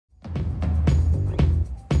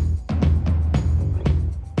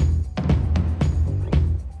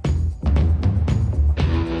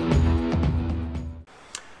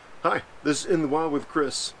This is In the Wild with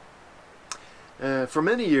Chris. For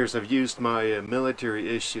many years I've used my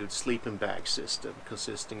military-issued sleeping bag system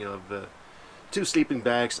consisting of 2 sleeping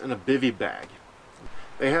bags and a bivvy bag.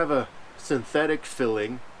 They have a synthetic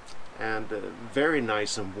filling and very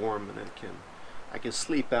nice and warm, and I can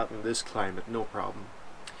sleep out in this climate no problem.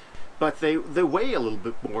 But they weigh a little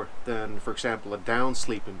bit more than, for example, a down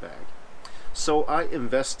sleeping bag. So I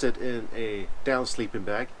invested in a down sleeping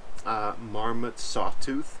bag, Marmot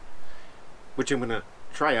Sawtooth, which I'm going to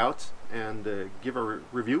try out and give a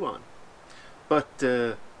review on. But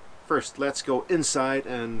first, let's go inside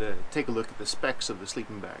and take a look at the specs of the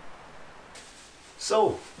sleeping bag.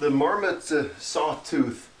 So, the Marmot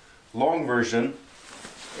Sawtooth long version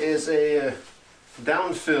is a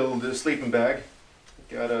down-filled sleeping bag.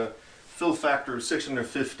 Got a fill factor of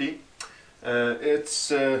 650. It's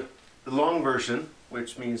the long version,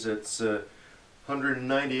 which means it's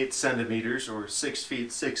 198 centimeters or 6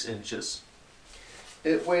 feet 6 inches.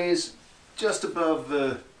 It weighs just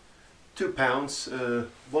above 2 pounds,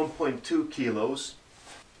 1.2 kilos.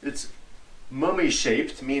 It's mummy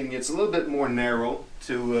shaped, meaning it's a little bit more narrow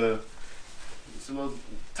to it's a little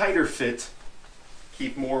tighter fit,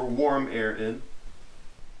 keep more warm air in.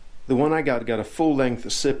 The one I got a full length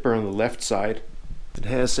zipper on the left side. It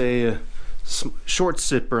has a short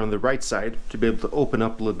zipper on the right side to be able to open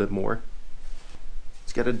up a little bit more.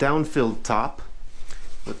 It's got a down-filled top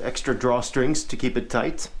with extra drawstrings to keep it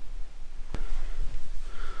tight. A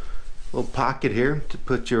little pocket here to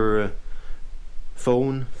put your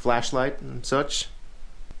phone, flashlight and such.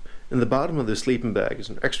 In the bottom of the sleeping bag is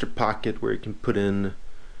an extra pocket where you can put in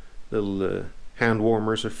little hand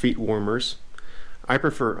warmers or feet warmers. I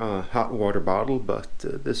prefer a hot water bottle, but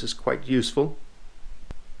this is quite useful.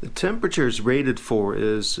 The temperature is rated for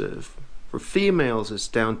for females it's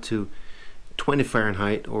down to 20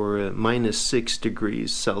 Fahrenheit or -6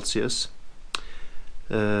 degrees Celsius.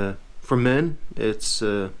 For men it's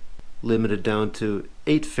limited down to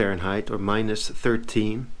 8 Fahrenheit or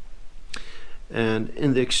 -13, and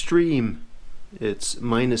in the extreme it's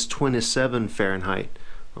 -27 Fahrenheit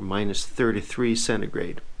or -33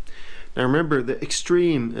 centigrade. Now remember, the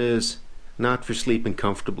extreme is not for sleeping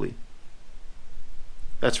comfortably.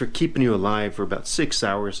 That's for keeping you alive for about 6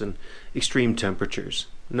 hours in extreme temperatures,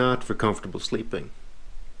 not for comfortable sleeping.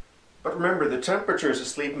 But remember, the temperatures a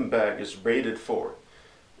sleeping bag is rated for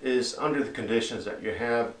is under the conditions that you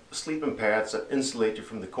have sleeping pads that insulate you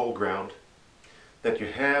from the cold ground, that you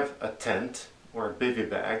have a tent or a bivvy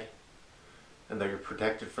bag, and that you're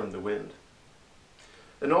protected from the wind.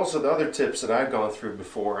 And also the other tips that I've gone through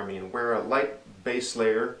before, wear a light base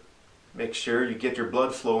layer, make sure you get your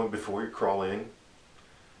blood flowing before you crawl in,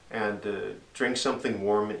 and drink something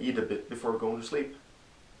warm and eat a bit before going to sleep.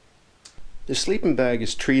 The sleeping bag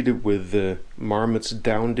is treated with Marmot's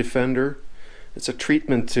Down Defender. It's a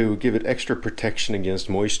treatment to give it extra protection against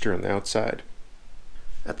moisture on the outside.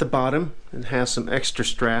 At the bottom it has some extra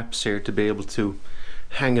straps here to be able to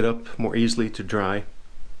hang it up more easily to dry.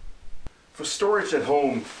 For storage at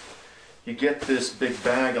home, you get this big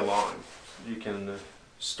bag along. You can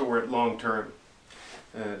store it long term.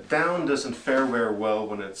 Down doesn't fare very well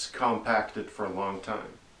when it's compacted for a long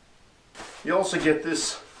time. You also get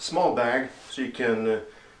this small bag so you can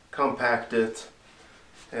compact it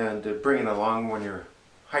and bring it along when you're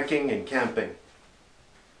hiking and camping.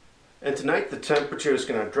 And tonight the temperature is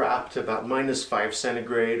going to drop to about -5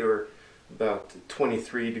 centigrade or about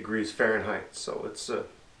 23 degrees Fahrenheit. So it's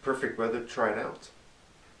perfect weather to try it out.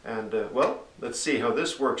 And well, let's see how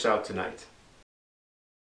this works out tonight.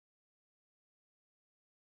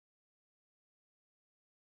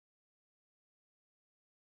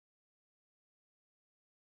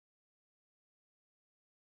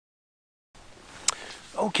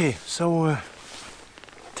 Okay, so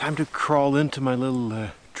time to crawl into my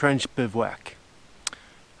little trench bivouac.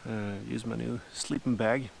 Use my new sleeping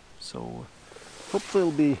bag, so hopefully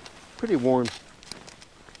it'll be pretty warm.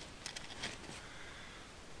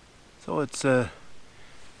 So it's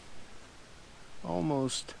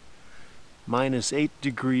almost -8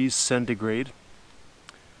 degrees centigrade,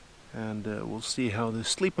 and we'll see how the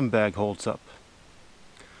sleeping bag holds up.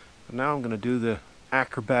 But now I'm going to do the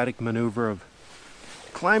acrobatic maneuver of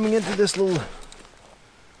climbing into this little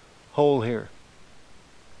hole here.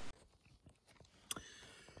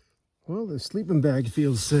 Well, the sleeping bag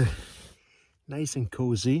feels nice and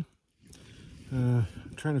cozy. I'm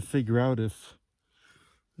trying to figure out if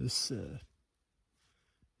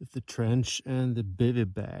the trench and the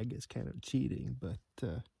bivvy bag is kind of cheating, but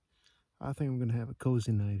I think I'm going to have a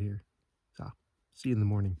cozy night here. So, see you in the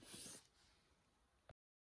morning.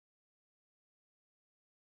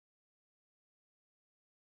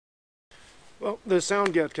 Well, the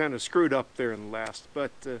sound got kind of screwed up there in the last,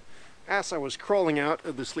 but as I was crawling out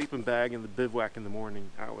of the sleeping bag in the bivouac in the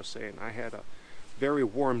morning, I was saying I had a very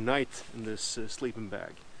warm night in this sleeping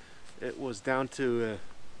bag. It was down to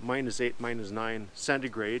 -8, -9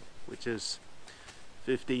 centigrade, which is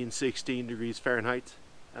 15, 16 degrees Fahrenheit,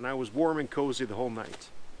 and I was warm and cozy the whole night.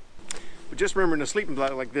 But just remember, in a sleeping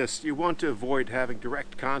bag like this, you want to avoid having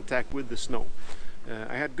direct contact with the snow.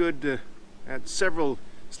 I had several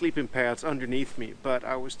sleeping pads underneath me, but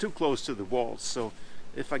I was too close to the walls, so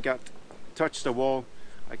if I touched the wall,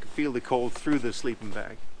 I could feel the cold through the sleeping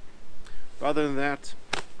bag. Other than that,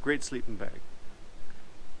 great sleeping bag.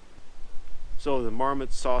 So the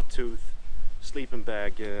Marmot Sawtooth sleeping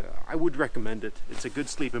bag, I would recommend it. It's a good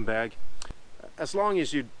sleeping bag, as long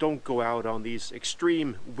as you don't go out on these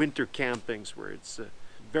extreme winter campings where it's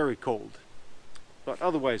very cold. But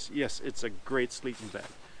otherwise, yes, it's a great sleeping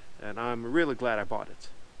bag, and I'm really glad I bought it.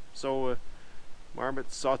 So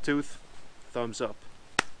Marmot Sawtooth, thumbs up.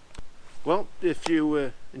 Well, if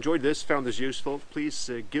you enjoyed this, found this useful, please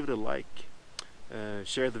give it a like,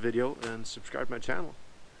 share the video, and subscribe to my channel.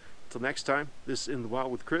 Until next time, this is In the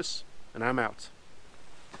Wild with Chris, and I'm out.